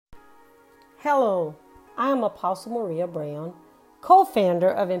Hello, I am Apostle Maria Brown, co-founder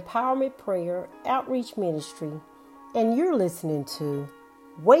of Empowerment Prayer Outreach Ministry, and you're listening to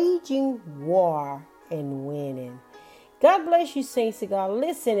Waging War and Winning. God bless you, saints of God.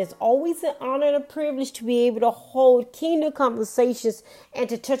 Listen, it's always an honor and a privilege to be able to hold kingdom conversations and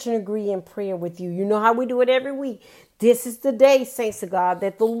to touch and agree in prayer with you. You know how we do it every week. This is the day, saints of God,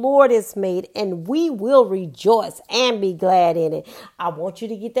 that the Lord has made, and we will rejoice and be glad in it. I want you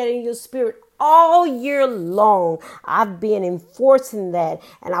to get that in your spirit all year long. I've been enforcing that,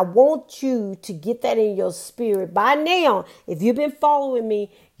 and I want you to get that in your spirit. By now, if you've been following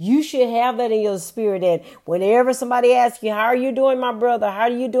me, you should have that in your spirit, that whenever somebody asks you, how are you doing, my brother? How are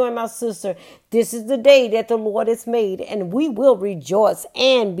you doing, my sister? This is the day that the Lord has made, and we will rejoice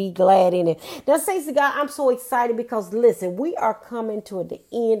and be glad in it. Now, saints of God, I'm so excited because, listen, we are coming to the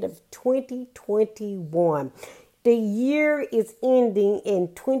end of 2021. The year is ending in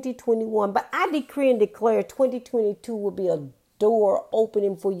 2021, but I decree and declare 2022 will be a door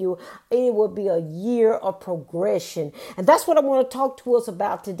opening for you. It will be a year of progression. And that's what I want to talk to us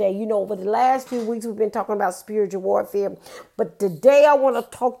about today. You know, over the last few weeks, we've been talking about spiritual warfare, but today I want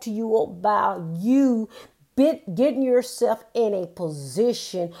to talk to you about getting yourself in a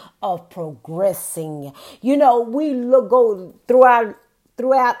position of progressing. You know, we go throughout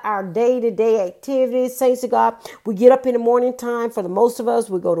our day-to-day activities, saints of God. We get up in the morning time. For the most of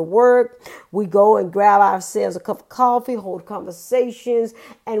us, we go to work. We go and grab ourselves a cup of coffee, hold conversations,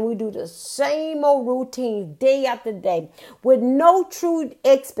 and we do the same old routine day after day with no true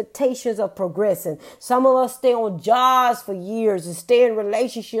expectations of progressing. Some of us stay on jobs for years and stay in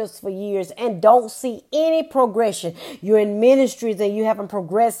relationships for years and don't see any progression. You're in ministries and you haven't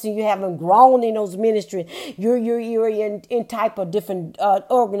progressed and you haven't grown in those ministries. You're in type of different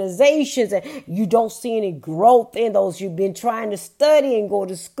organizations and you don't see any growth in those. You've been trying to study and go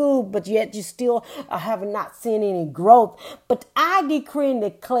to school, but yet you still have not seen any growth. But I decree and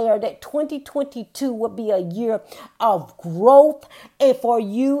declare that 2022 will be a year of growth and for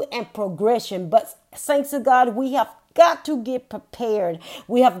you and progression. But saints of God, we have got to get prepared.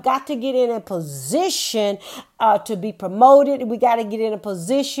 We have got to get in a position to be promoted. We got to get in a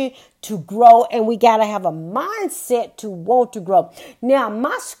position to grow, and we got to have a mindset to want to grow. Now,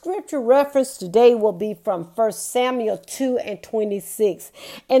 my scripture reference today will be from 1 Samuel 2:26.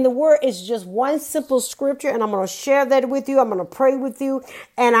 And the word is just one simple scripture, and I'm going to share that with you. I'm going to pray with you,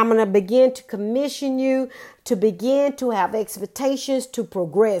 and I'm going to begin to commission you to begin to have expectations to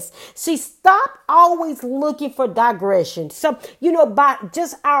progress. See, stop always looking for digression. So, you know, by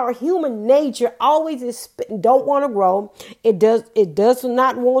just our human nature, always don't want to grow. It does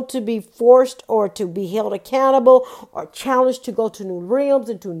not want to be forced or to be held accountable or challenged to go to new realms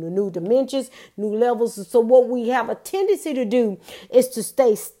and to new dimensions, new levels. And so what we have a tendency to do is to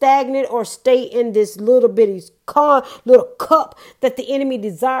stay stagnant or stay in this little cup that the enemy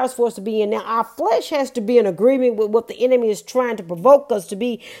desires for us to be in. Now, our flesh has to be in agreement with what the enemy is trying to provoke us to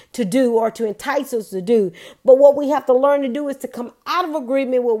do or to entice us to do. But what we have to learn to do is to come out of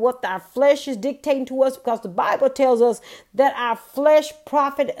agreement with what our flesh is dictating to us, because the Bible tells us that our flesh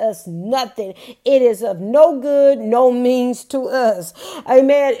profit us nothing. It is of no good, no means to us.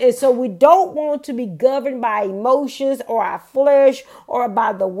 Amen. And so we don't want to be governed by emotions or our flesh or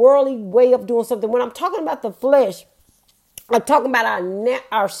by the worldly way of doing something. When I'm talking about the flesh, I'm talking about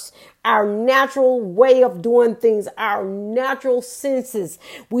our natural way of doing things, our natural senses.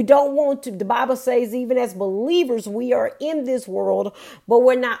 We don't want to, the Bible says, even as believers, we are in this world, but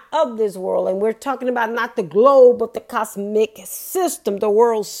we're not of this world. And we're talking about not the globe, but the cosmic system, the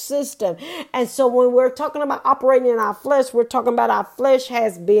world system. And so when we're talking about operating in our flesh, we're talking about our flesh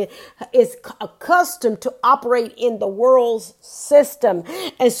is accustomed to operate in the world's system.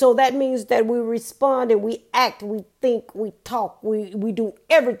 And so that means that we respond and we act, we think, we talk, we do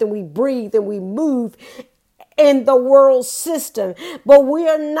everything, we breathe and we move in the world system. But we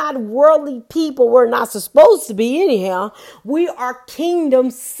are not worldly people. We're not supposed to be anyhow. We are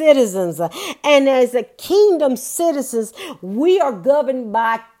kingdom citizens. And as a kingdom citizens, we are governed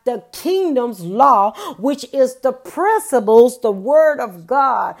by the kingdom's law, which is the principles, the word of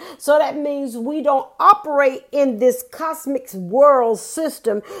God. So that means we don't operate in this cosmic world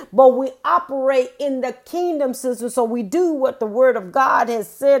system, but we operate in the kingdom system. So we do what the word of God has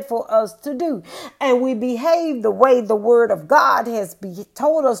said for us to do. And we behave the way the word of God has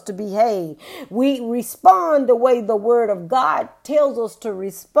told us to behave. We respond the way the word of God tells us to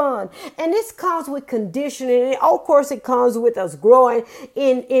respond. And this comes with conditioning. And of course, it comes with us growing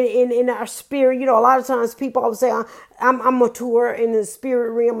in our spirit. You know, a lot of times people always say, I'm mature in the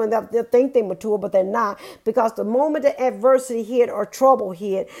spirit realm, and they think they're mature, but they're not, because the moment the adversity hit or trouble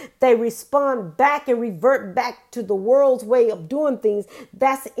hit, they respond back and revert back to the world's way of doing things.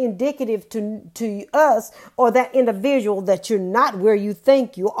 That's indicative to us or that individual that you're not where you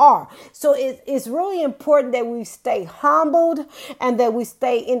think you are. So it's really important that we stay humbled and that we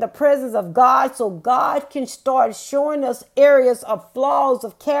stay in the presence of God, so God can start showing us areas of flaws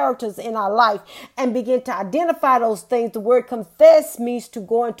of characters in our life and begin to identify those things. The word confess means to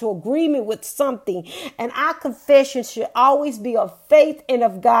go into agreement with something, and our confession should always be of faith and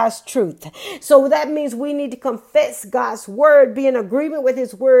of God's truth. So that means we need to confess God's word, be in agreement with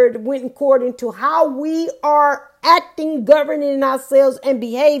his word, went according to how we are acting, governing ourselves, and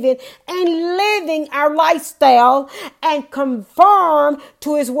behaving and living our lifestyle, and conform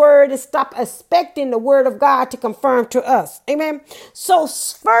to his word, and stop expecting the word of God to confirm to us. Amen. So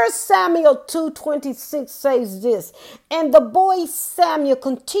 1 Samuel 2:26 says this, and the boy Samuel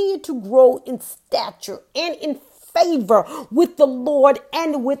continued to grow in stature and in favor with the Lord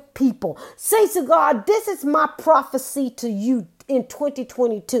and with people. Saints of God, this is my prophecy to you in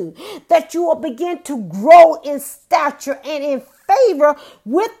 2022, that you will begin to grow in stature and in favor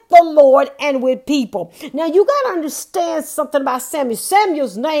with the Lord and with people. Now you got to understand something about Samuel.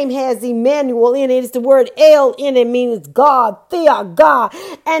 Samuel's name has Emmanuel in it. It's the word El in it, means God, Thea, God.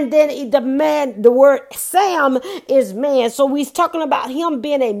 And then the word Sam is man. So we're talking about him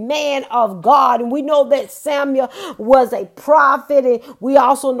being a man of God. And we know that Samuel was a prophet. And we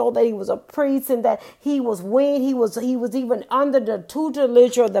also know that he was a priest, and that he was even under the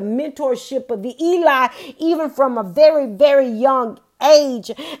tutelage or the mentorship of the Eli, even from a very, very young age.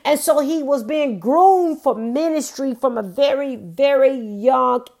 And so he was being groomed for ministry from a very, very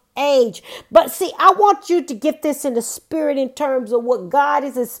young age. But see, I want you to get this in the spirit in terms of what God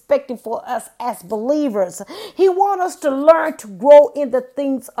is expecting for us as believers. He wants us to learn to grow in the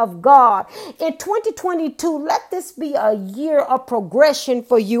things of God. In 2022, let this be a year of progression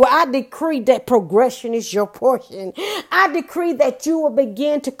for you. I decree that progression is your portion. I decree that you will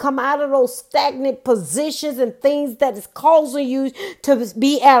begin to come out of those stagnant positions and things that is causing you to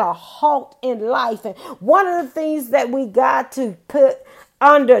be at a halt in life. And one of the things that we got to put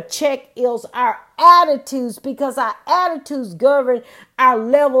under check is our attitudes, because our attitudes govern our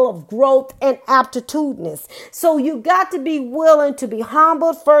level of growth and aptitudeness. So you got to be willing to be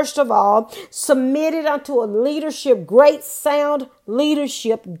humbled, first of all, submitted unto a leadership, great sound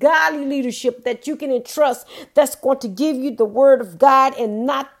leadership, godly leadership that you can entrust, that's going to give you the word of God and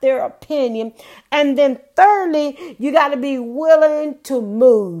not their opinion. And then thirdly, you got to be willing to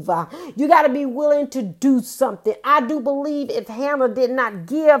move. You got to be willing to do something. I do believe if Hannah did not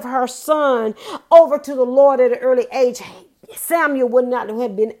give her son over to the Lord at an early age, Samuel would not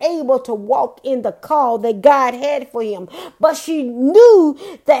have been able to walk in the call that God had for him. But she knew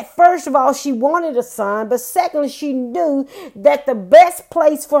that, first of all, she wanted a son. But secondly, she knew that the best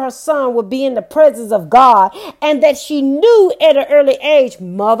place for her son would be in the presence of God. And that she knew at an early age,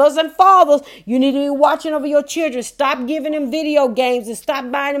 mothers and fathers, you need to be watching over your children. Stop giving them video games and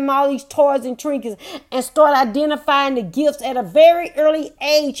stop buying them all these toys and trinkets, and start identifying the gifts at a very early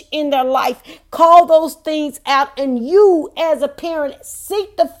age in their life. Call those things out, and you as a parent,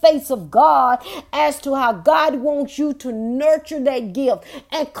 seek the face of God as to how God wants you to nurture that gift,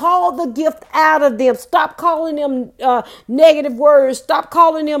 and call the gift out of them. Stop calling them negative words. Stop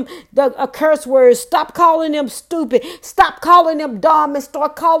calling them curse words. Stop calling them stupid. Stop calling them dumb, and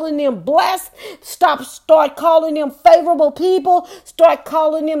start calling them blessed. Start calling them favorable people. Start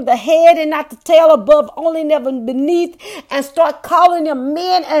calling them the head and not the tail, above only, never beneath, and start calling them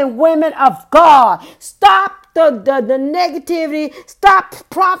men and women of God. Stop the negativity. Stop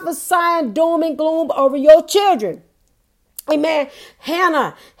prophesying doom and gloom over your children. Amen.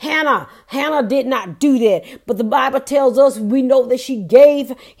 Hannah did not do that. But the Bible tells us, we know that she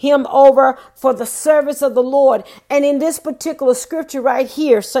gave him over for the service of the Lord. And in this particular scripture right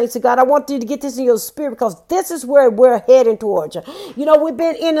here, saints of God, I want you to get this in your spirit, because this is where we're heading towards. You know, we've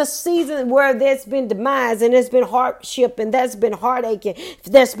been in a season where there's been demise, and there's been hardship, and there's been heartache, and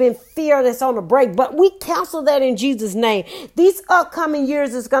there's been fear that's on the break. But we counsel that in Jesus' name. These upcoming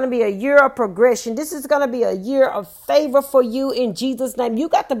years is going to be a year of progression. This is going to be a year of favor for you in Jesus' name. You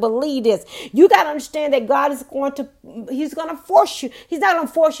got to believe this. You got to understand that God is He's going to force you. He's not going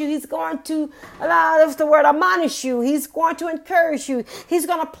to force you. He's going to admonish you. He's going to encourage you. He's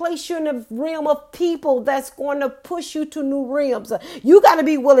going to place you in the realm of people that's going to push you to new realms. You got to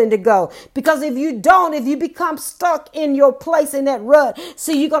be willing to go, because if you don't, if you become stuck in your place in that rut,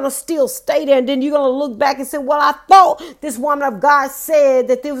 see, you're going to still stay there, and then you're going to look back and say, well, I thought this woman of God said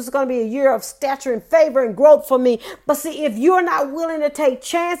that this was going to be a year of stature and favor and growth for me. But see, if you're not willing to take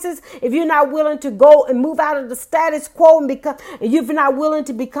chances, if you're not willing to go and move out of the status quo and if you're not willing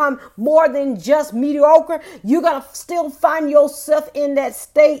to become more than just mediocre, you're going to still find yourself in that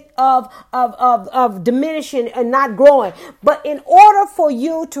state of diminishing and not growing. But in order for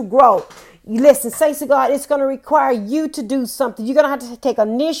you to grow, listen, saints of God, it's going to require you to do something. You're going to have to take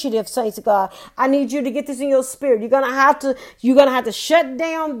initiative, saints of God. I need you to get this in your spirit. You're going to have to shut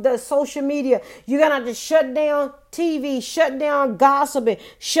down the social media. You're going to have to shut down TV, shut down gossiping,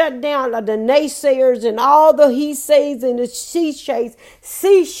 shut down the naysayers and all the he says and the she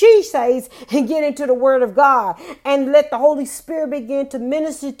says, and get into the word of God and let the Holy Spirit begin to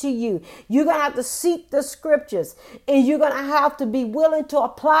minister to you. You're going to have to seek the scriptures, and you're going to have to be willing to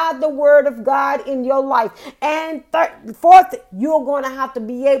apply the word of God in your life. And fourth, you're going to have to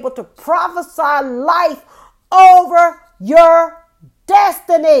be able to prophesy life over your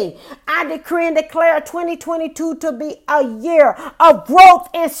destiny. I decree and declare 2022 to be a year of growth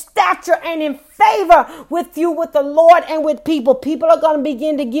in stature and in favor with you, with the Lord, and with people. People are going to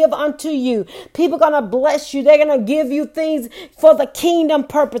begin to give unto you. People are going to bless you. They're going to give you things for the kingdom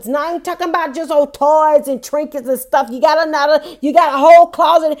purpose. Now, I ain't talking about just old toys and trinkets and stuff. You got a whole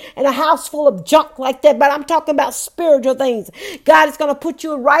closet and a house full of junk like that. But I'm talking about spiritual things. God is going to put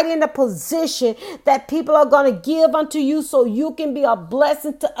you right in the position that people are going to give unto you, so you can be a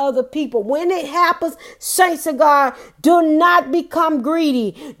blessing to other people. When it happens, saints of God, do not become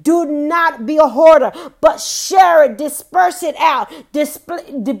greedy. Do not be a hoarder, but share it, disperse it out,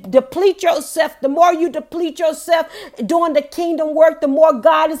 deplete yourself. The more you deplete yourself doing the kingdom work, the more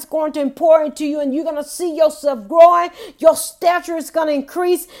God is going to pour into you, and you're going to see yourself growing. Your stature is going to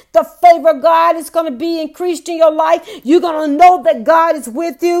increase. The favor of God is going to be increased in your life. You're going to know that God is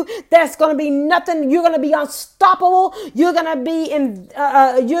with you. There's going to be nothing. You're going to be unstoppable. You're going to be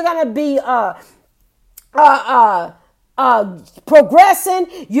progressing.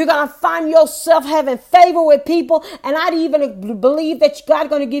 You're going to find yourself having favor with people. And I even believe that God's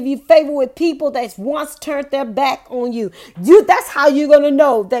going to give you favor with people that once turned their back on you. That's how you're going to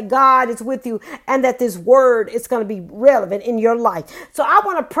know that God is with you and that this word is going to be relevant in your life. So I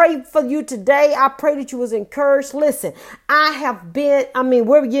want to pray for you today. I pray that you was encouraged. Listen,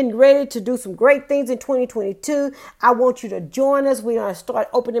 we're getting ready to do some great things in 2022. I want you to join us. We're going to start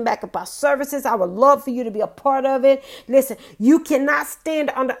opening back up our services. I would love for you to be a part of it. Listen, you cannot stand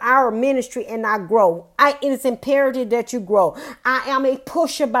under our ministry and not grow. It is imperative that you grow. I am a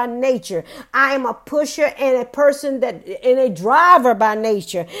pusher by nature. I am a pusher and a driver by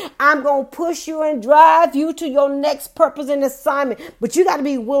nature. I'm going to push you and drive you to your next purpose and assignment. But you got to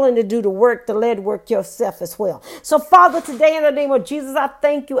be willing to do the work, to lead work yourself as well. So, Father, today in the name of Jesus, I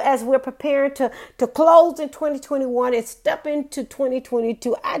thank you as we're preparing to close in 2021 and step into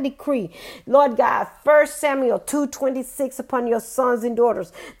 2022. I decree, Lord God, 1 Samuel 2:26 upon your sons and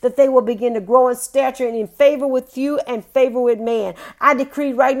daughters, that they will begin to grow in stature and in favor with you and favor with man. I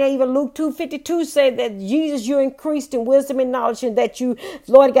decree right now, even Luke 2:52 said that Jesus, you increased in wisdom and knowledge, and that you,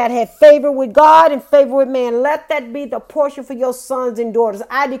 Lord God, had favor with God and favor with man. Let that be the portion for your sons and daughters.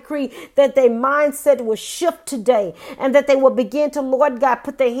 I decree that their mindset will shift today, and that they will begin to, Lord God,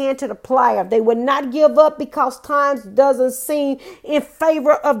 put their hand to the plow. They will not give up because times doesn't seem in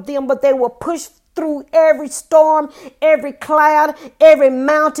favor of them, but they will push through every storm, every cloud, every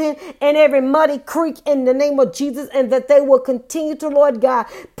mountain, and every muddy creek in the name of Jesus, and that they will continue to, Lord God,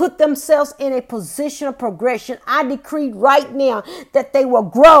 put themselves in a position of progression. I decree right now that they will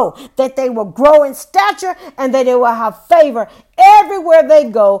grow in stature, and that they will have favor everywhere they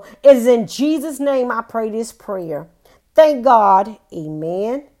go. It is in Jesus' name I pray this prayer. Thank God.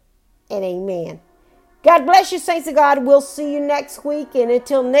 Amen and amen. God bless you, saints of God. We'll see you next week. And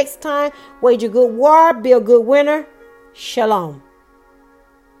until next time, wage a good war, be a good winner. Shalom.